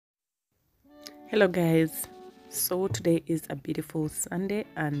Hello guys, so today is a beautiful Sunday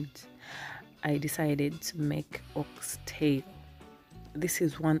and I decided to make oxtail. This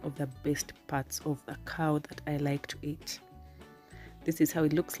is one of the best parts of the cow that I like to eat. This is how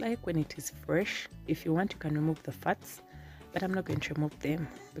it looks like when it is fresh. If you want, you can remove the fats, but I'm not going to remove them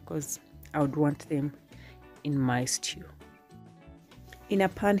because I would want them in my stew. In a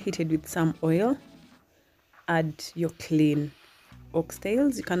pan heated with some oil, add your clean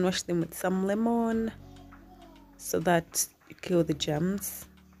oxtails. You can wash them with some lemon so that you kill the germs.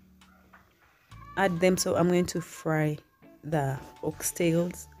 Add them. So I'm going to fry the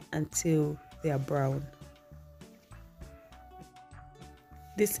oxtails until they are brown.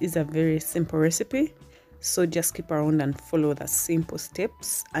 This is a very simple recipe, so just keep around and follow the simple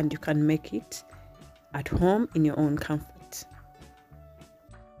steps and you can make it at home in your own comfort.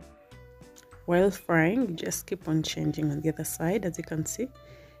 While frying, you just keep on changing on the other side. As you can see,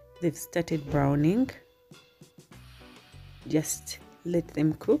 they've started browning. Just let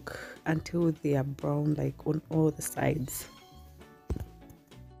them cook until they are brown, like on all the sides.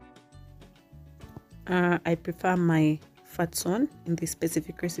 I prefer my fats on in this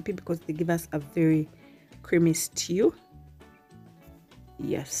specific recipe because they give us a very creamy stew.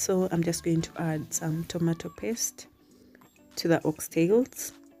 Yes, so I'm just going to add some tomato paste to the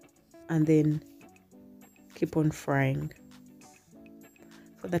oxtails and then keep on frying.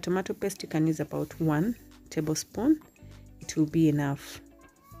 For the tomato paste, you can use about 1 tablespoon. It will be enough.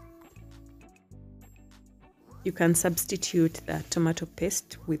 You can substitute the tomato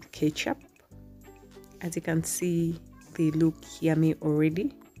paste with ketchup. As you can see, they look yummy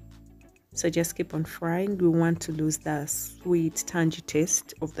already. So just keep on frying. We want to lose the sweet, tangy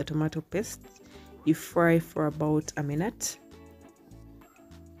taste of the tomato paste. You fry for about a minute.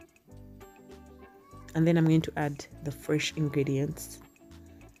 And then I'm going to add the fresh ingredients.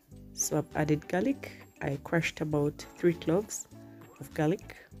 So I've added garlic. I crushed about 3 cloves of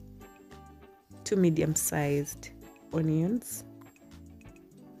garlic, 2 medium-sized onions,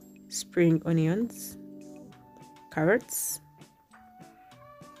 spring onions, carrots.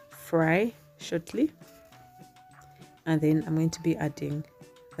 Fry shortly, and then I'm going to be adding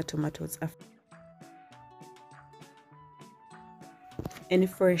the tomatoes after. Any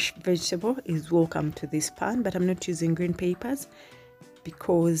fresh vegetable is welcome to this pan, but I'm not using green peppers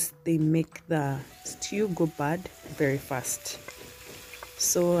because they make the stew go bad very fast.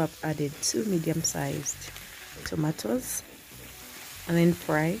 So I've added 2 medium-sized tomatoes and then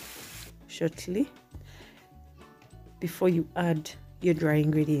fry shortly before you add your dry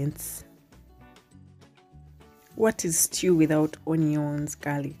ingredients. What is stew without onions,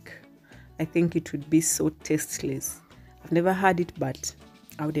 garlic? I think it would be so tasteless. I've never had it, but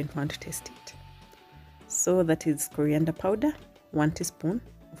I wouldn't want to taste it. So that is coriander powder, 1 teaspoon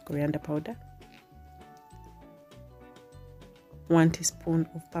of coriander powder, 1 teaspoon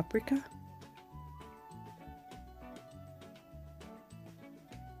of paprika,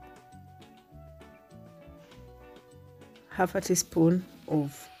 half a teaspoon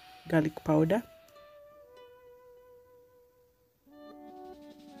of garlic powder,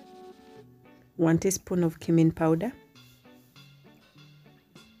 1 teaspoon of cumin powder,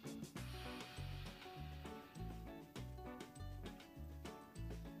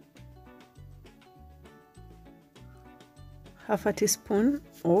 half a teaspoon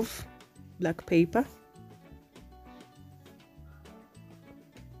of black pepper,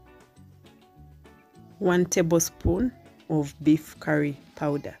 one tablespoon of beef curry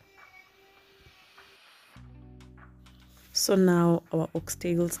powder. So now our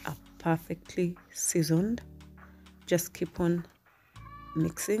oxtails are perfectly seasoned. Just keep on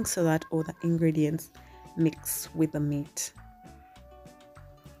mixing so that all the ingredients mix with the meat.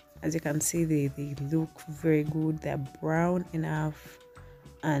 As you can see, they look very good. They're brown enough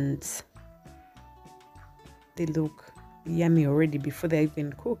and they look yummy already before they're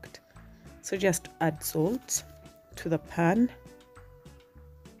even cooked. So just add salt to the pan.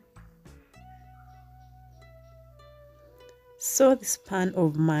 So this pan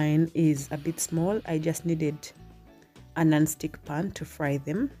of mine is a bit small. I just needed a non-stick pan to fry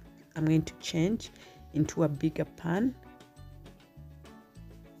them. I'm going to change into a bigger pan.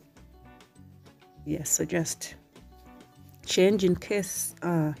 Yes, so just change in case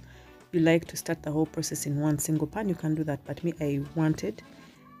you like to start the whole process in one single pan. You can do that, but me, I wanted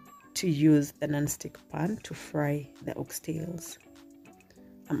to use the non-stick pan to fry the oxtails.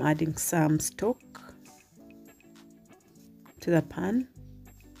 I'm adding some stock to the pan.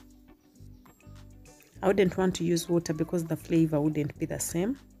 I wouldn't want to use water because the flavor wouldn't be the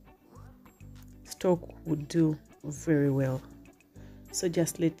same. Stock would do very well. So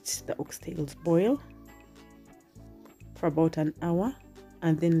just let the oxtails boil for about an hour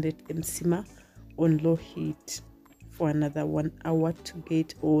and then let them simmer on low heat for another 1 hour to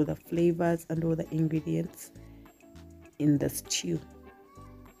get all the flavors and all the ingredients in the stew.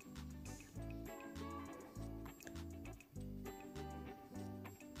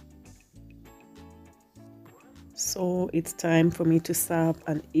 So it's time for me to serve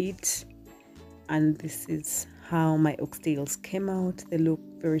and eat, and this is how my oxtails came out. They look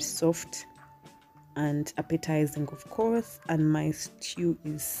very soft and appetizing, of course, and my stew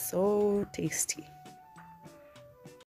is so tasty.